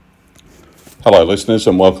Hello listeners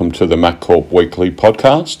and welcome to the MacCorp Weekly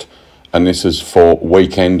Podcast, and this is for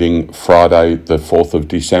week ending Friday the 4th of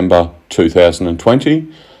December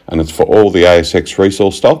 2020, and it's for all the ASX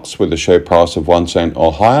resource stocks with a share price of 1 cent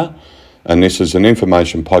or higher, and this is an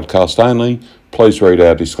information podcast only. Please read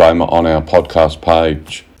our disclaimer on our podcast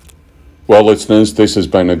page. Well listeners, this has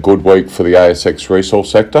been a good week for the ASX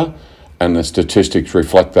resource sector, and the statistics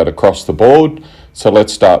reflect that across the board. So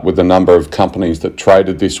let's start with the number of companies that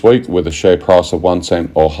traded this week with a share price of 1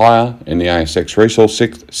 cent or higher in the ASX resource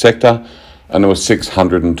sector, and there were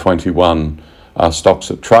 621 stocks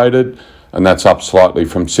that traded, and that's up slightly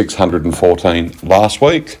from 614 last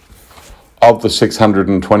week. Of the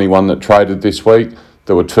 621 that traded this week,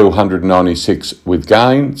 there were 296 with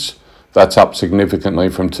gains. That's up significantly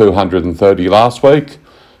from 230 last week.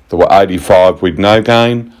 There were 85 with no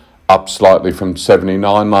gain, up slightly from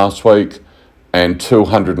 79 last week, and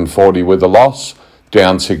 240 with a loss,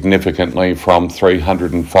 down significantly from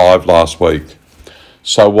 305 last week.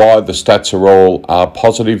 So while the stats are all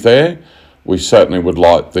positive there, we certainly would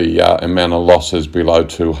like the amount of losses below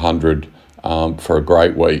 200 for a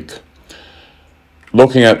great week.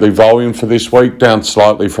 Looking at the volume for this week, down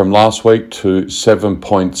slightly from last week to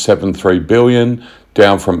 7.73 billion,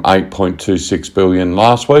 down from 8.26 billion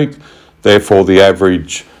last week. Therefore, the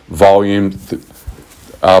average volume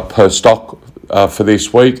per stock for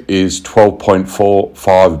this week is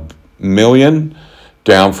 12.45 million,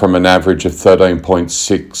 down from an average of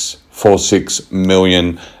 13.646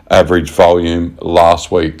 million average volume last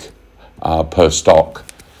week per stock.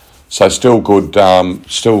 So still good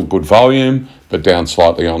volume, but down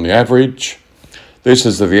slightly on the average. This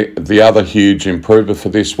is the other huge improver for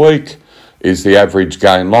this week, is the average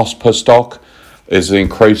gain loss per stock is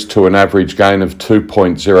increased to an average gain of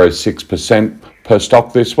 2.06% per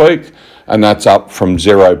stock this week, and that's up from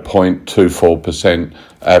 0.24%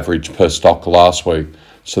 average per stock last week.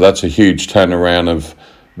 So that's a huge turnaround of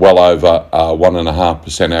well over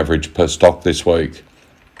 1.5% average per stock this week.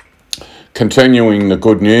 Continuing the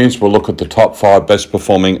good news, we'll look at the top 5 best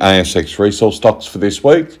performing ASX resource stocks for this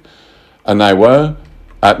week, and they were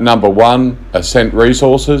at number 1, Ascent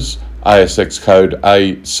Resources, ASX code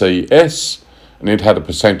ACS, and it had a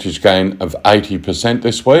percentage gain of 80%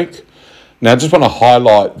 this week. Now, I just want to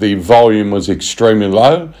highlight the volume was extremely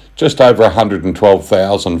low, just over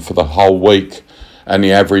 112,000 for the whole week, and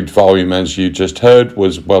the average volume, as you just heard,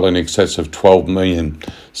 was well in excess of 12 million.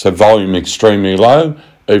 So volume extremely low,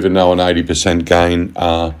 even though an 80% gain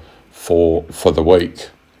for the week.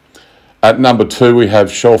 At number 2, we have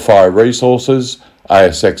Surefire Resources,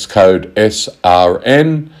 ASX code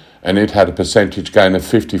SRN, and it had a percentage gain of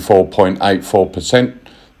 54.84%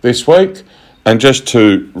 this week. And just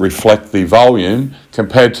to reflect the volume,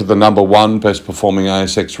 compared to the number 1 best performing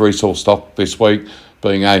ASX resource stock this week,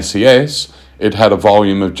 being ACS, it had a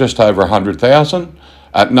volume of just over 100,000.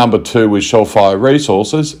 At number 2 with Surefire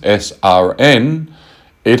Resources, SRN,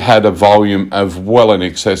 it had a volume of well in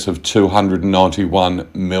excess of 291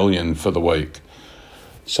 million for the week.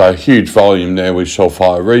 So huge volume there with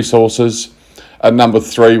Surefire Resources. At number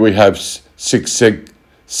 3, we have Six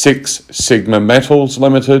Sigma Metals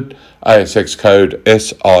Limited, ASX code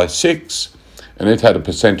SI6, and it had a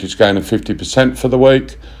percentage gain of 50% for the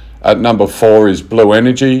week. At number 4 is Blue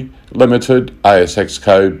Energy Limited, ASX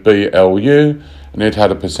code BLU, and it had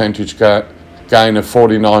a percentage gain of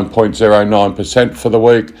 49.09% for the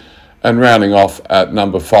week. And rounding off at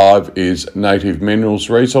number 5 is Native Minerals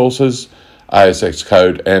Resources, ASX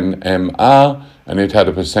code NMR, and it had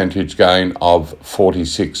a percentage gain of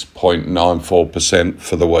 46.94%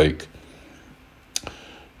 for the week.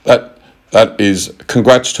 That is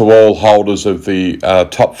congrats to all holders of the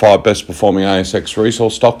top 5 best performing ASX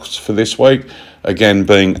resource stocks for this week, again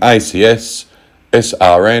being ACS,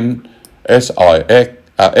 SRN,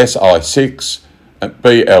 SI6,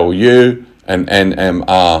 BLU and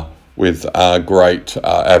NMR, with great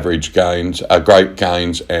average gains, great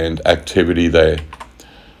gains and activity there.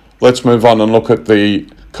 Let's move on and look at the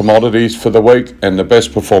commodities for the week, and the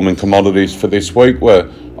best performing commodities for this week were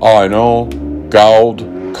iron ore, gold,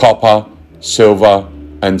 copper, silver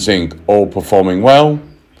and zinc, all performing well.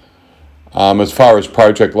 As far as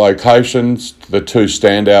project locations, the 2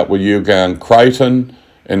 standout were Yilgarn Creighton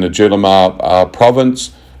in the Julimar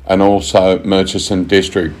province and also Murchison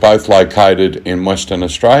District, both located in Western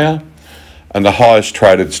Australia. And the highest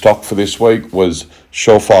traded stock for this week was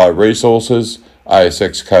Surefire Resources,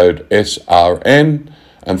 ASX code SRN,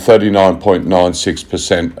 and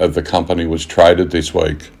 39.96% of the company was traded this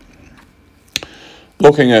week.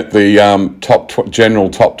 Looking at the general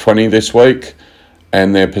top 20 this week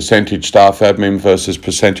and their percentage staff admin versus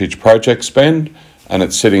percentage project spend, and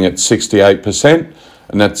it's sitting at 68%,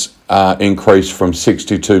 and that's increased from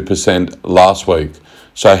 62% last week.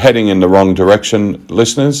 So heading in the wrong direction,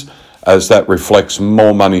 listeners, as that reflects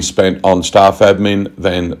more money spent on staff admin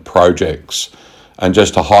than projects. And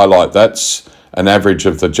just to highlight, that's an average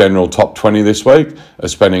of the general top 20 this week, are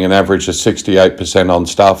spending an average of 68% on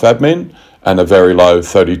staff admin and a very low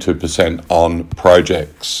 32% on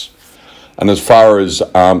projects. And as far as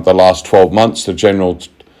the last 12 months, the general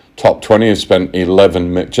top 20 has spent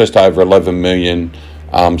just over 11 million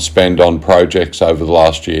spend on projects over the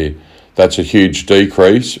last year. That's a huge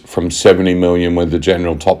decrease from 70 million with the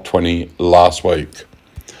general top 20 last week.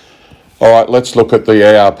 All right, let's look at the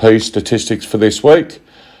ERP statistics for this week.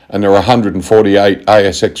 And there are 148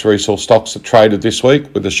 ASX resource stocks that traded this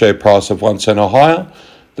week with a share price of 1 cent or higher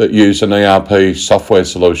that use an ERP software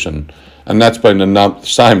solution. And that's been the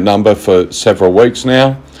same number for several weeks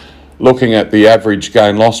now. Looking at the average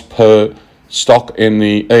gain loss per stock in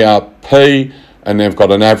the ERP, and they've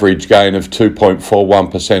got an average gain of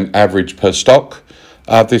 2.41% average per stock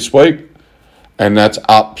this week, and that's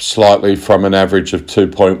up slightly from an average of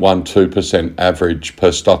 2.12% average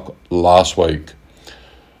per stock last week.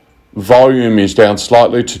 Volume is down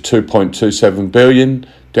slightly to 2.27 billion,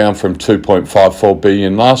 down from 2.54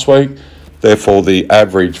 billion last week. Therefore, the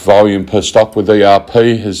average volume per stock with ERP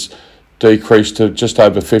has decreased to just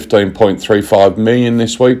over 15.35 million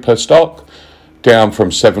this week per stock, down from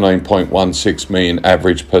 17.16 million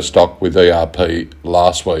average per stock with ERP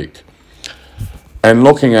last week. And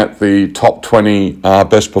looking at the top 20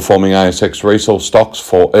 best performing ASX resource stocks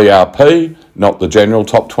for ERP, not the general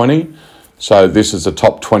top 20. So this is the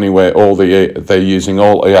top 20 where they're using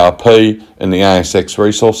all ERP in the ASX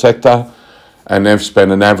resource sector, and they've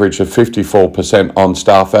spent an average of 54% on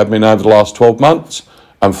staff admin over the last 12 months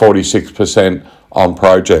and 46% on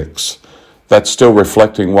projects. That's still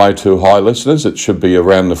reflecting way too high, listeners. It should be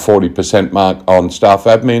around the 40% mark on staff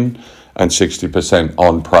admin and 60%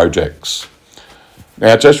 on projects.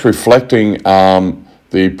 Now, just reflecting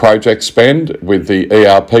the project spend with the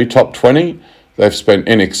ERP top 20, they've spent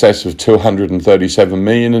in excess of 237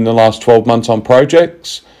 million in the last 12 months on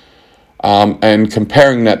projects, and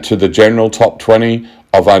comparing that to the general top 20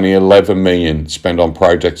 of only 11 million spent on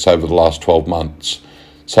projects over the last 12 months.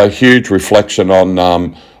 So huge reflection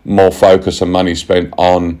on more focus and money spent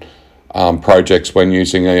on projects when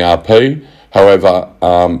using ERP. However,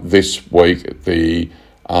 this week the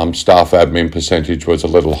staff admin percentage was a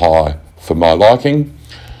little high for my liking.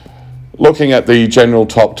 Looking at the general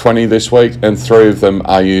top 20 this week, and 3 of them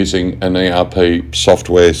are using an ERP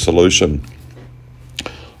software solution.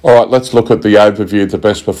 All right, let's look at the overview of the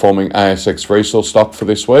best performing ASX resource stock for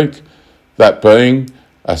this week. That being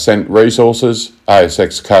Ascent Resources,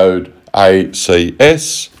 ASX code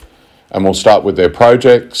ACS, and we'll start with their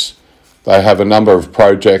projects. They have a number of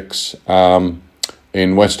projects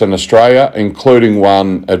in Western Australia, including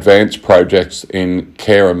one advanced project in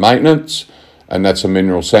care and maintenance, and that's a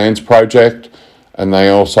mineral sands project, and they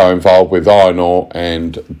also involved with iron ore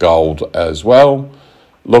and gold as well.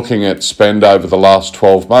 Looking at spend over the last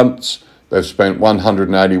 12 months, they've spent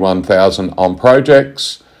 181,000 on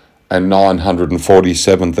projects and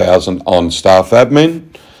 947,000 on staff admin.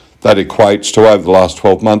 That equates to, over the last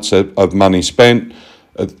 12 months of money spent,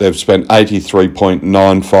 they've spent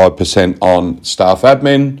 83.95% on staff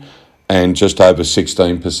admin and just over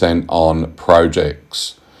 16% on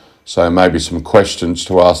projects. So maybe some questions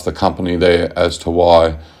to ask the company there as to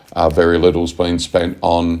why very little's been spent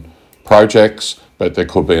on projects, but there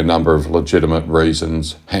could be a number of legitimate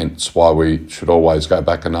reasons, hence why we should always go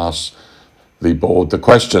back and ask the board the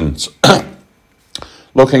questions.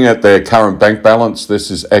 Looking at their current bank balance,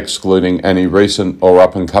 this is excluding any recent or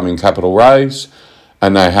up-and-coming capital raise,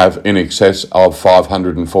 and they have in excess of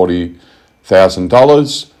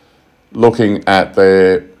 $540,000. Looking at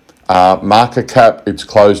their market cap, it's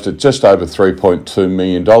closed at just over $3.2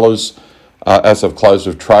 million as of close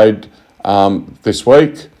of trade this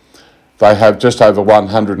week. They have just over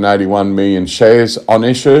 181 million shares on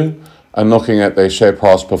issue, and looking at their share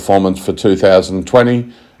price performance for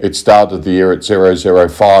 2020, it started the year at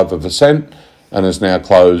 0.005 of a cent and is now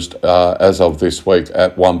closed as of this week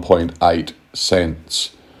at 1.8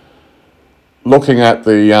 cents. Looking at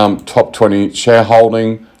the top 20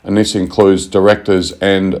 shareholding, and this includes directors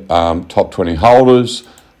and top 20 holders,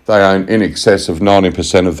 they own in excess of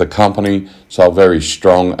 90% of the company, so a very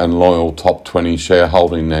strong and loyal top 20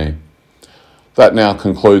 shareholding there. That now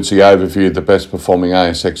concludes the overview of the best performing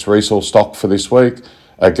ASX resource stock for this week,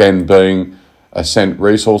 again being Ascent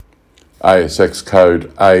Resources, ASX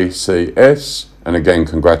code ACS, and again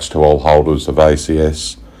congrats to all holders of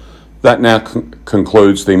ACS. That now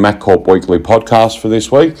concludes the MacCorp Weekly podcast for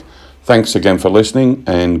this week. Thanks again for listening,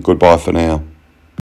 and goodbye for now.